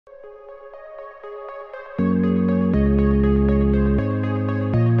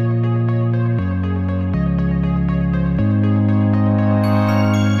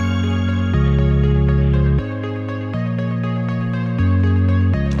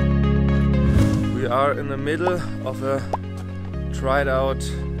are in the middle of a dried out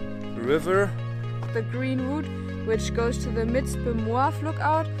river. The green route which goes to the Mid-Mooraf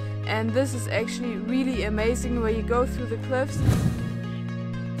lookout, and this is actually really amazing where you go through the cliffs.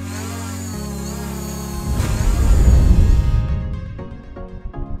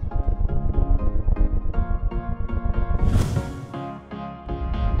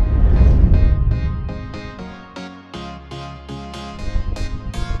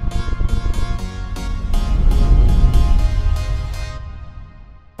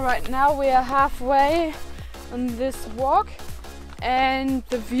 Right now we are halfway on this walk, and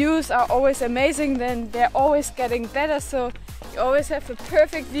the views are always amazing, then they're always getting better, so you always have a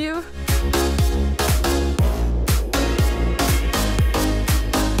perfect view.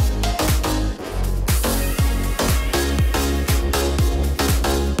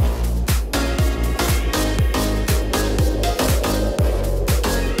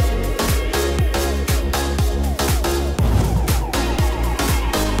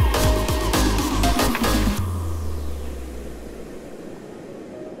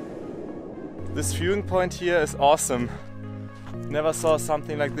 This viewing point here is awesome. Never saw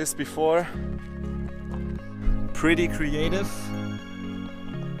something like this before. Pretty creative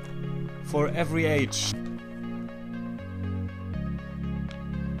for every age.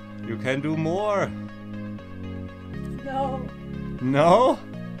 You can do more. No. No?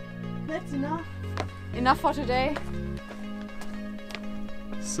 That's enough. Enough for today.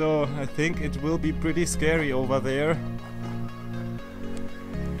 So I think it will be pretty scary over there.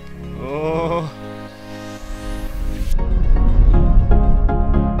 Oh.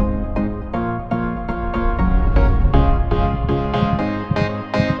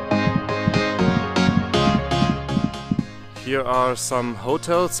 Here are some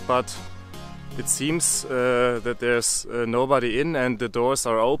hotels, but it seems that there's nobody in and the doors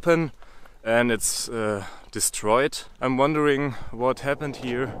are open and it's destroyed. I'm wondering what happened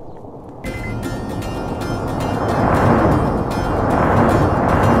here.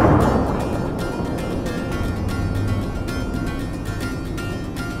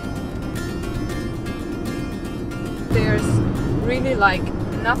 There's really like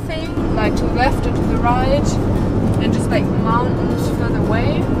nothing, like to the left and to the right, and just like mountains further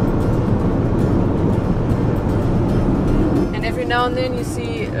away. And every now and then you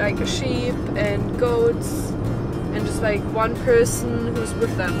see like a sheep and goats and just like one person who's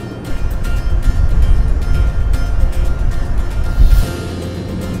with them.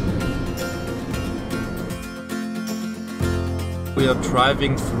 We are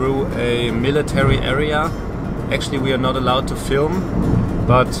driving through a military area. Actually, we are not allowed to film,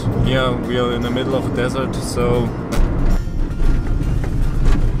 but yeah, we are in the middle of a desert, so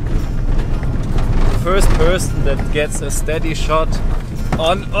the first person that gets a steady shot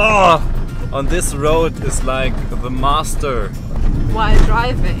on this road is like the master. While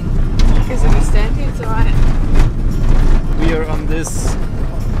driving, because if you stand here, it's alright. We are on this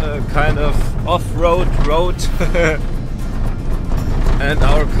kind of off-road road, and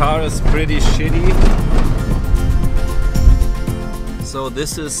our car is pretty shitty. So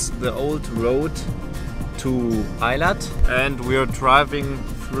this is the old road to Ihlemann, and we are driving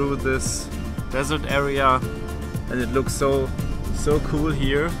through this desert area, and it looks so cool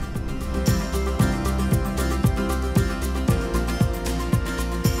here.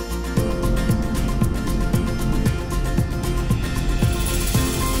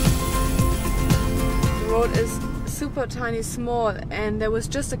 The road is super tiny small, and there was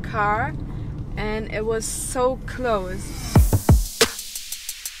just a car, and it was so close.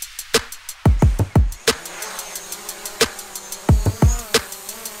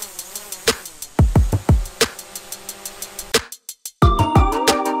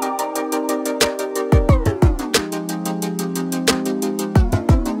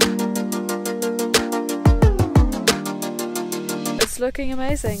 It's looking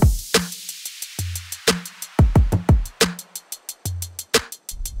amazing.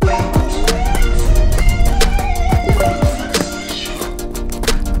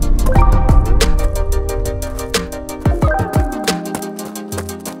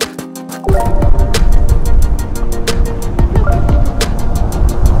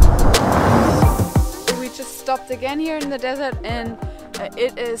 Stopped again here in the desert, and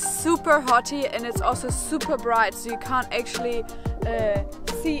it is super hotty and it's also super bright, so you can't actually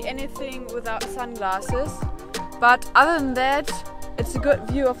see anything without sunglasses. But other than that, it's a good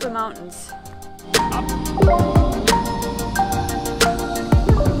view of the mountains.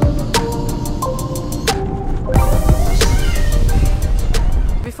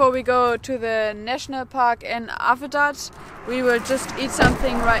 Before we go to the national park in Ihlemann, we will just eat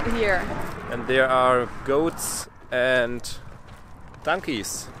something right here. And there are goats and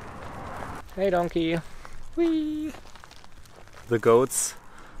donkeys. Hey donkey! Whee! The goats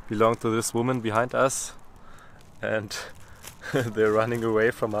belong to this woman behind us, and they're running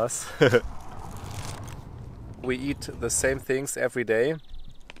away from us. We eat the same things every day.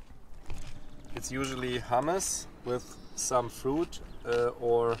 It's usually hummus with some fruit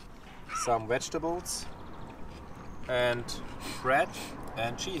or some vegetables, and bread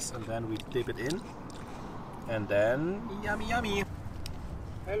and cheese, and then we dip it in, and then yummy yummy.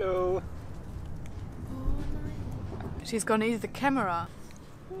 Hello. She's gonna eat the camera.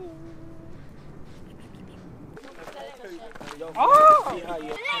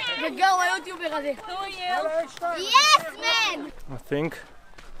 Yes, man! I think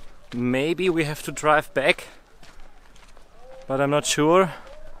maybe we have to drive back, but I'm not sure.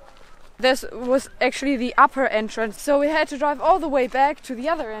 This was actually the upper entrance, so we had to drive all the way back to the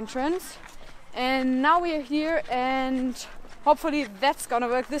other entrance. And now we are here, and hopefully that's gonna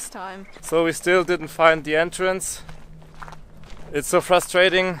work this time. So we still didn't find the entrance. It's so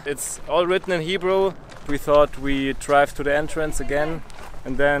frustrating. It's all written in Hebrew. We thought we'd drive to the entrance again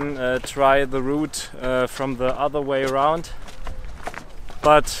and then try the route from the other way around.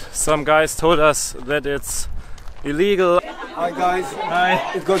 But some guys told us that it's illegal. Hi guys.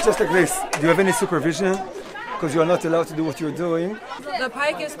 Hi. It goes just like this. Do you have any supervision? Because you are not allowed to do what you're doing. The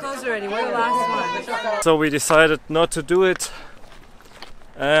pike is closed already. We're the last one. So we decided not to do it.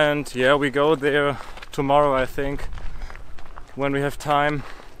 And yeah, we go there tomorrow, I think, when we have time.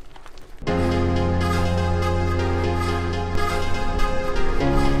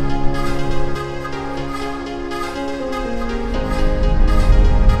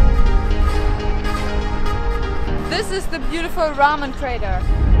 This is the beautiful Ramon Crater.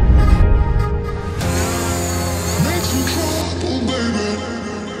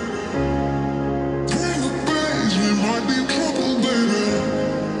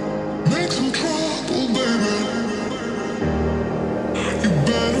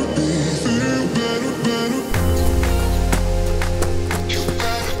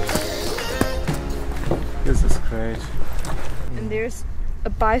 This is great. And there's a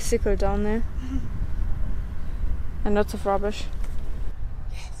bicycle down there. And lots of rubbish.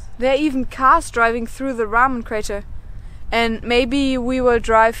 Yes. There are even cars driving through the Ramon Crater. And maybe we will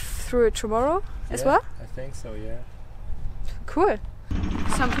drive through it tomorrow as well? I think so, yeah. Cool.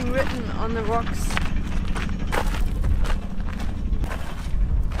 Something written on the rocks.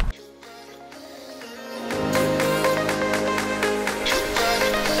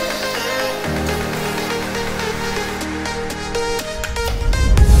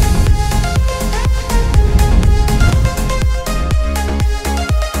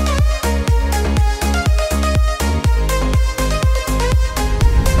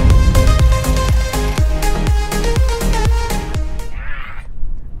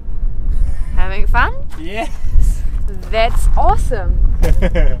 Having fun? Yes! That's awesome!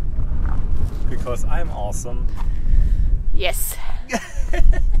 Because I'm awesome. Yes!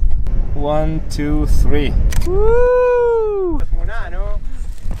 1, 2, 3. Woo!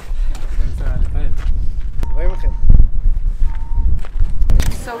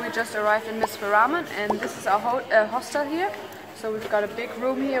 So we just arrived in Ramon, and this is our hostel here. So we've got a big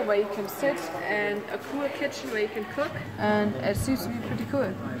room here where you can sit, and a cool kitchen where you can cook, and it seems to be pretty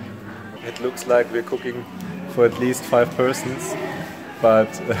cool. It looks like we're cooking for at least 5 persons,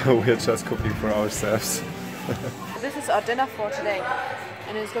 but we're just cooking for ourselves. This is our dinner for today,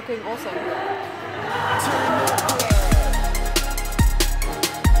 and it's looking awesome.